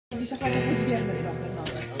jeszcze chociaż podziwiamy trochę, no.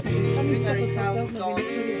 Tam jest to no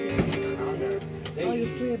o, już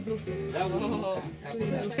czuję blusy.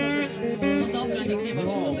 No dobra, nikt nie ma się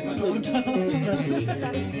do tego dołącza.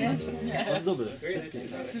 Bardzo dobre.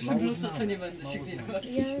 Słyszę blusa, to nie będę się gniewać.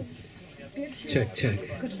 Check.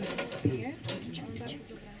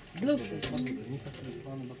 Blusy.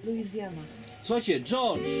 Louisiana. Słuchajcie,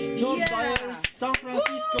 George Dyer z San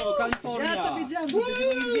Francisco, Kalifornia. Ja to wiedziałam, że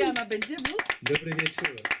będzie Louisiana, będzie blues? Dobry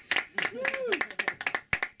wieczór.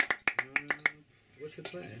 What's the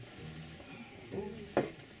plan?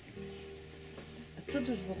 A co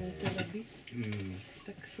George w ogóle tu robi?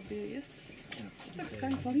 Tak sobie jest? Tak z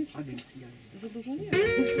Kalifornii? Za dużo nie.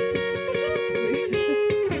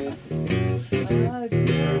 Ale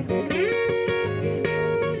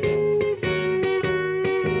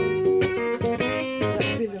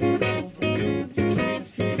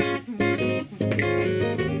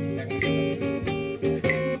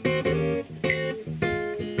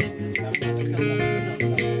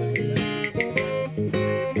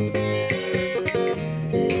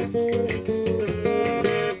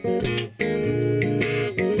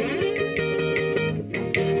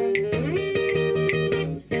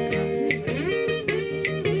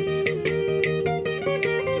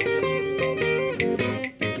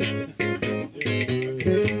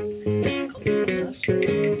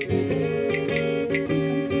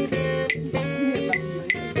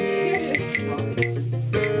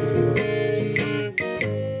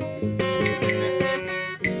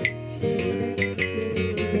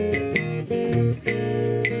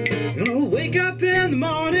Wake up in the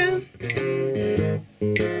morning,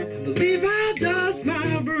 believe I dust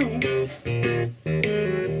my broom.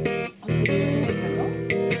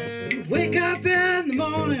 Wake up in the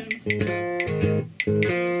morning,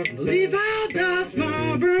 believe I dust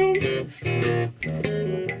my broom.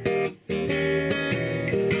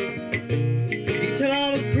 You tell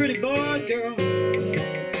all those pretty boys, girl,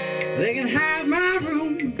 they can have my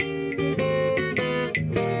room.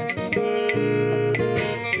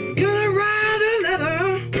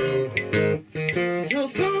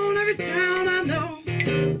 Telephone every town I know.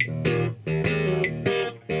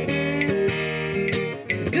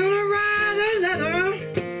 Gonna write a letter.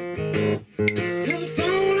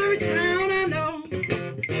 Telephone every town I know.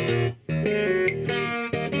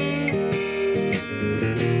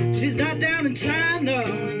 She's not down in China.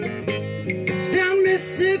 She's down in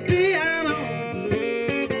Mississippi, I know.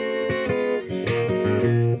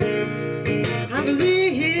 I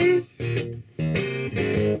believe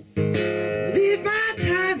leave my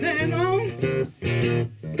time alone.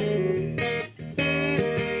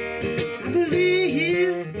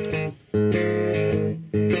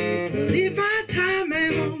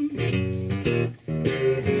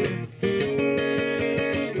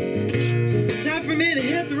 It's time for me to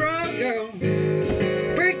hit the road, girl.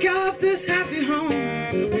 Break up this happy home.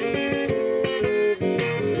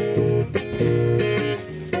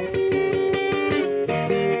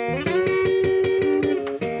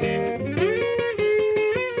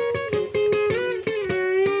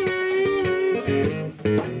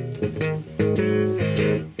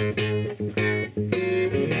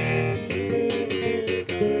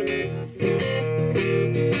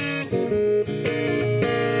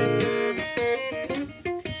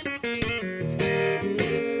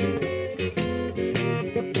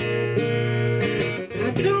 I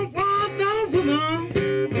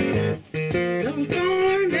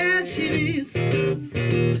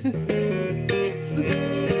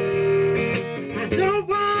don't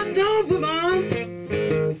want no woman,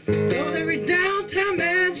 knows every downtown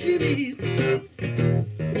man she meets.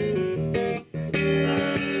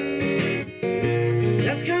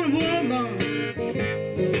 That's the kind of woman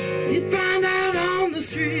you find out on the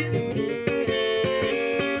streets.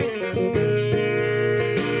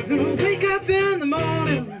 Gonna wake up in the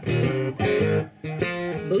morning,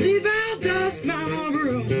 believe I'll dust my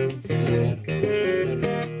room.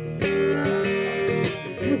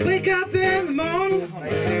 Wake up in the morning,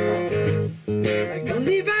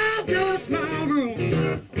 believe I'll dust my room.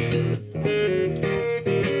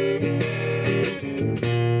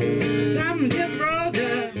 Time to get the road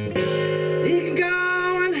down. You can go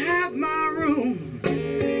and have my room.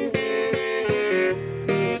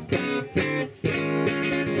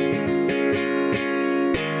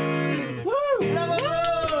 Woo! Bravo!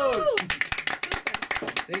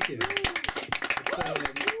 Thank you.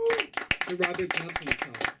 It's a Robert Johnson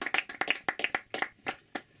song.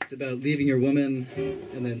 It's about leaving your woman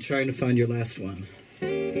and then trying to find your last one.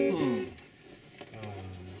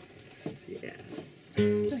 Yeah.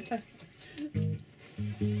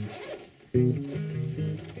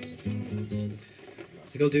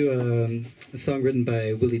 You think I'll do a song written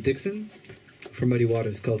by Willie Dixon from Muddy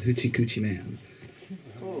Waters called Hoochie Coochie Man.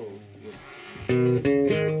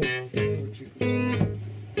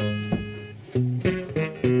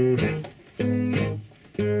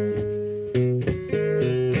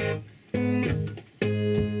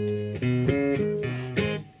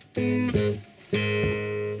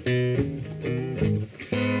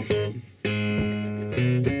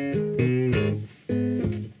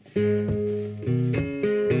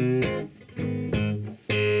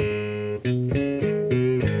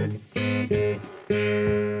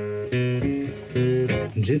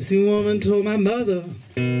 Gypsy woman told my mother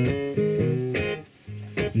the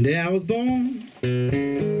day I was born.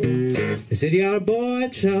 They said you got a boy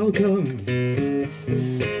child coming.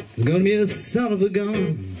 It's gonna be a son of a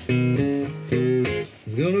gun.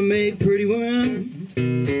 It's gonna make pretty women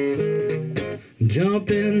jump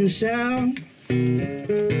and shout.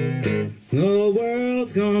 The whole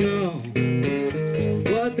world's gonna know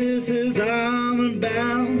what this is all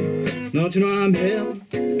about. Don't you know I'm hell?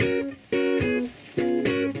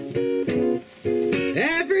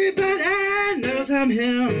 Everybody knows I'm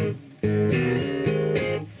him.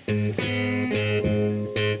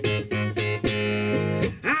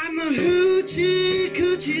 I'm the hoochie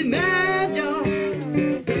coochie man, y'all.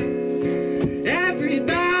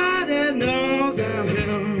 Everybody knows I'm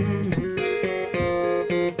him.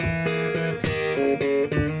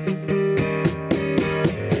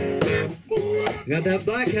 Got that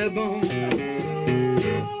black hat on,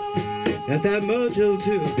 got that mojo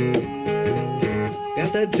too.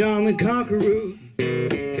 Got that John the Conqueror.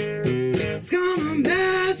 It's gonna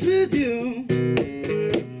mess with you.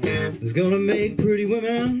 It's gonna make pretty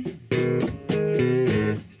women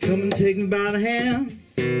come and take me by the hand.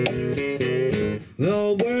 The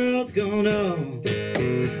whole world's gonna know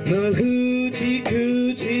the hoochie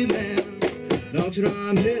coochie man. Don't you know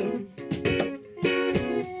I'm him?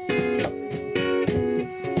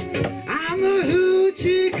 I'm the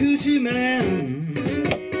hoochie coochie man.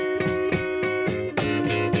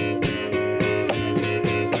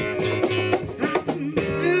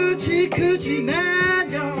 Coochie man,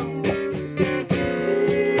 y'all.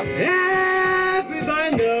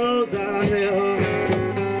 Everybody knows I'm him.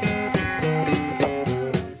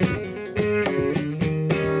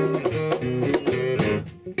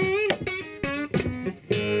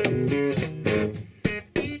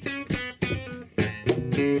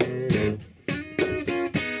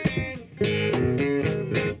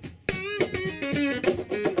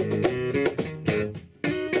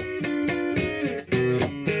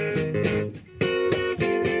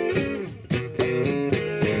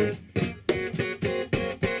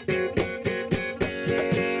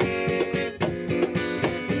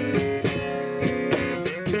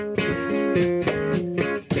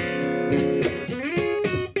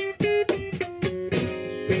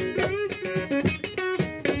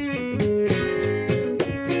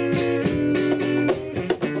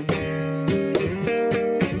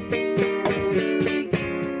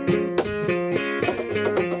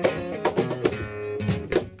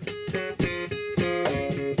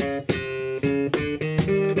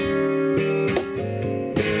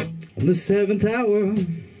 On the 7th hour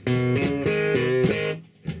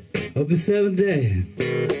of the 7th day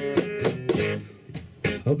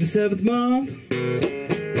of the 7th month,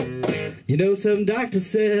 you know, some doctor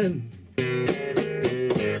said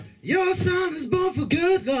your son is born for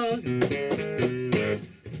good luck,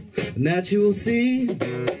 and that you will see.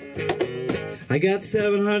 I got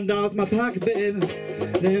 $700 in my pocket, baby.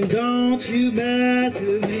 Then don't you mess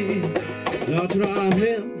with me. Don't you know I'm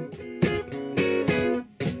him?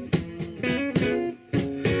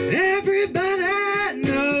 Everybody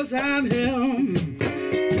knows I'm him.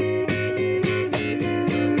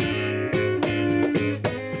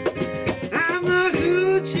 I'm the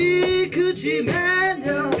hoochie coochie man,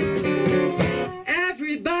 yo.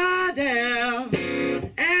 Everybody,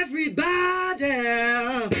 everybody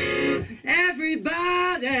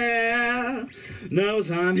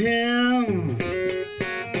knows I'm him.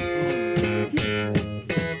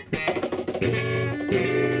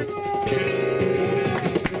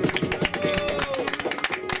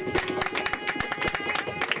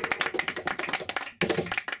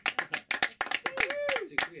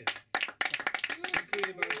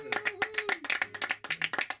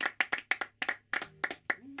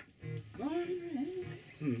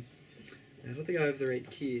 I don't think I have the right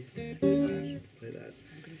key. Play that.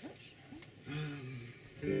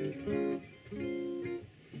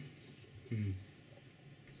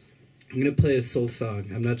 I'm gonna play a soul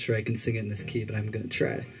song. I'm not sure I can sing it in this key, but I'm gonna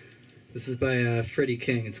try. This is by Freddie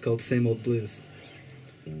King. It's called Same Old Blues.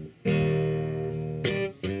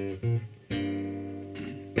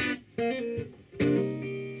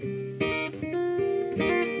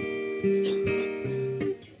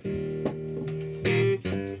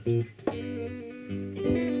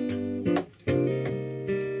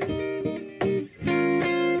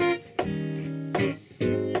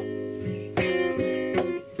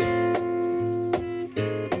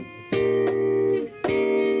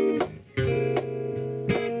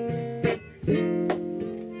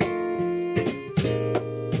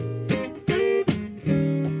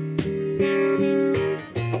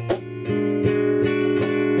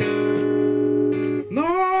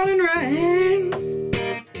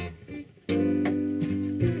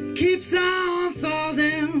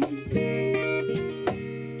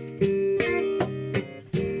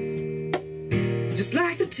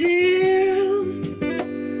 tears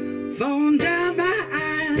falling down my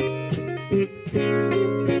eyes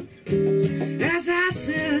as I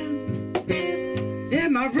sit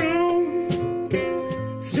in my room,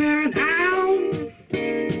 staring out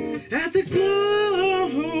at the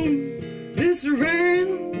gloom. This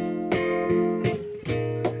rain,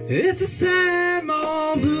 it's the same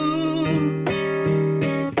old blue.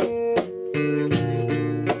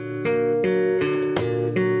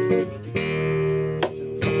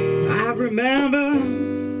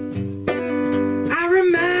 I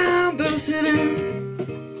remember sitting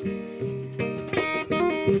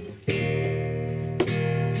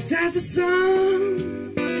just as the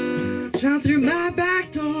sun shone through my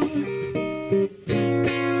back door.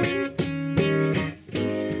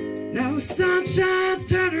 Now the sunshine's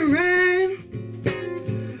turned to rain.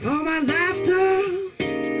 All my laughter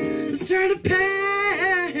has turned to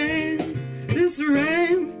pain. This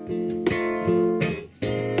rain,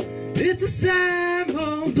 it's the same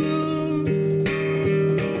old blue.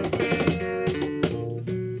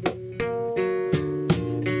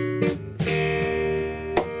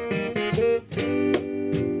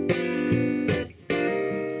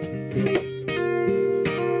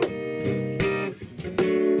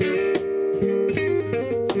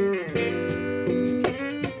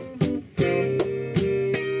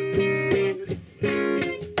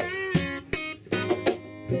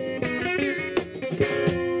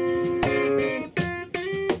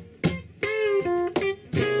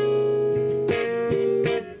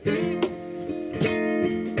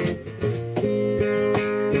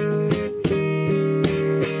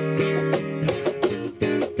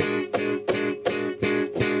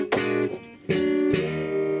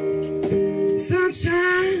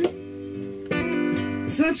 Sunshine,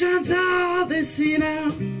 sunshine's all they see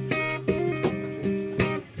now.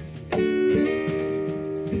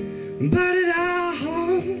 But it all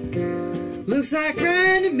looks like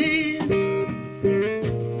rain to me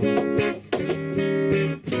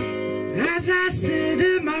as I sit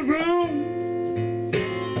in my room,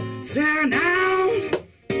 staring out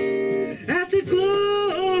at the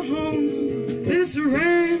gloom. This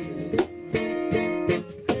rain,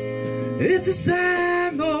 it's the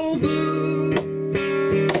same old blue.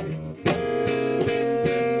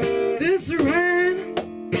 This rain,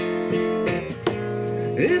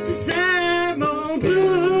 it's the same old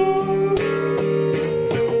blue.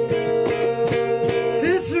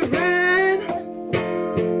 This rain,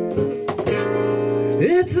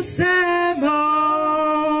 it's the same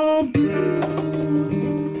old blue.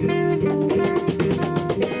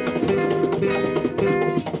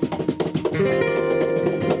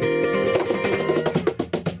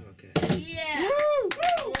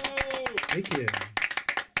 Thank you.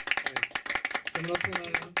 Someone else want to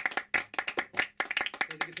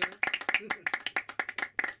play the guitar?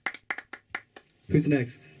 Who's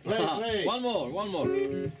next? Play. One more. All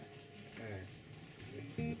right.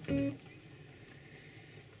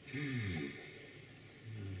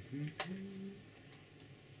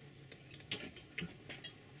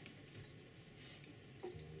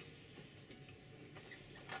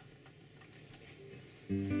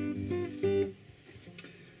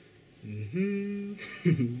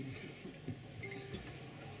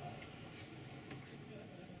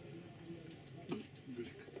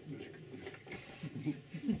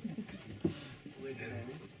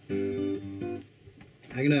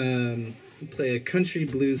 I'm gonna play a country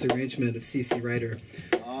blues arrangement of C.C. Ryder,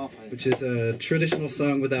 which is a traditional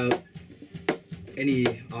song without any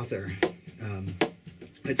author.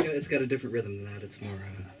 It's got a different rhythm than that. It's more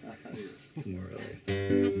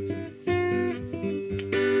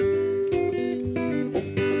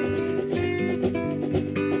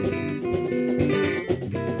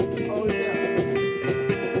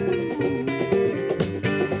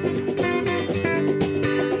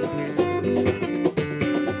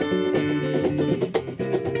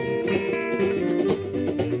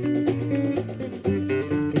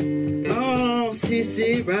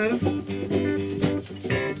C.C. Ryder,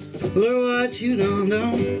 look what you done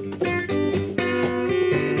done.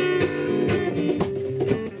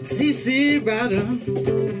 C.C. Ryder,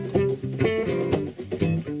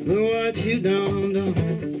 look what you done done.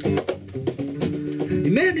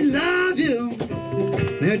 You made me love you,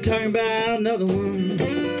 now you're talking about another one.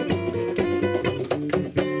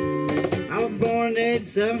 I was born in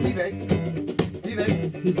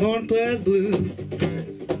 '87, was born to play the blues.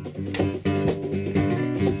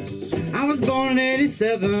 I was born in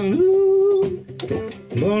 '87, ooh,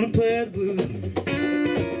 born to play the blues.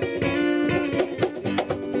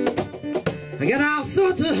 I got all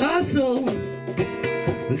sorts of hustle,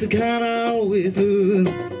 it's the kind I always lose.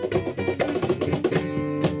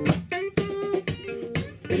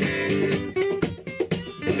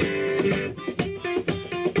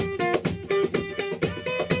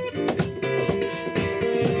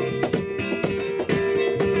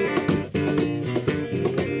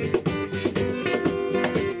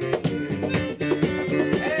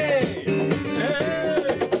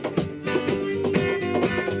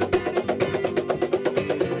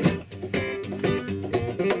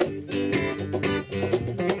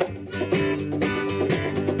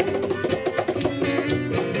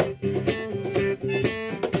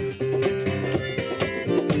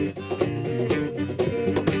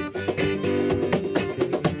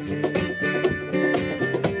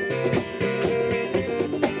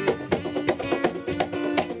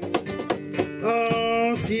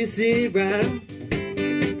 CC Rider,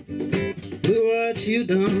 look what you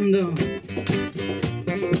done.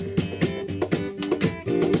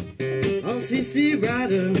 Oh, CC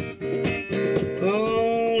Rider,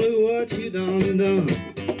 oh, look what you done.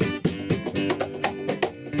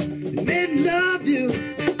 You made me love you,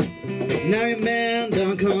 now your man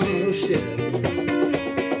done come shit.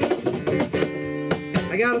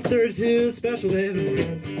 I got a 32 special baby,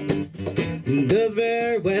 does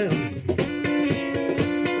very well.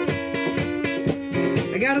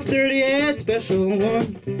 I got a 38 special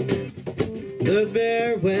one, does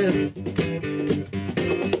very well.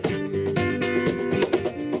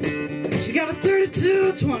 She got a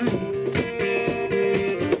 32-20,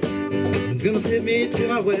 it's gonna send me to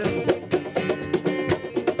my well.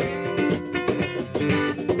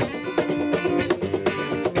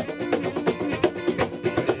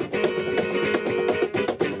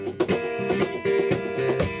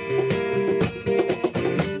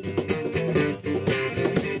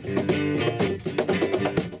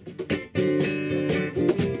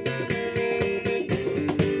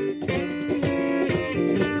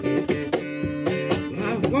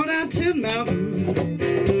 To the mountain,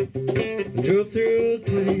 drove through the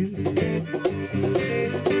plains.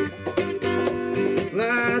 Well,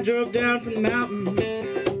 I drove down from the mountain,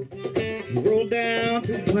 rolled down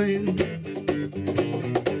to the plain.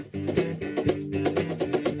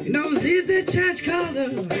 You know, the leaves they change color,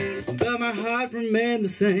 but my heart remained the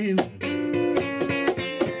same.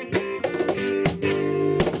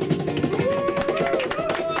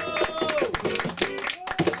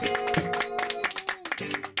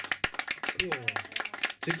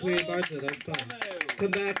 Dziękuję bardzo, that was fun. Come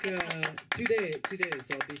back 2 days,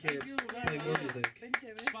 so I'll be here playing more music.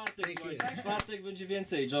 Czwartek będzie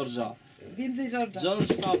więcej George'a. Więcej George'a.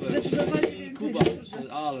 George, Paweł Zdecydowanie i więcej Kuba.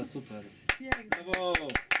 George'a. Ale super. Pięknie. Brawo.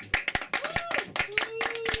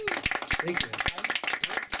 Thank you.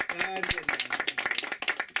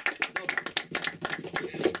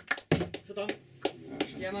 Co tam?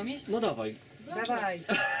 Ja mam iść? No dawaj. Dawaj.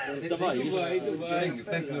 Dawaj.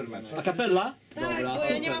 A kapella? Tak, Dobra, bo ja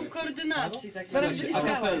super. nie mam koordynacji. Tak Zaraz sobie. będziesz A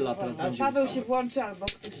grała. kapella teraz będzie. Paweł się włączy albo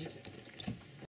ktoś.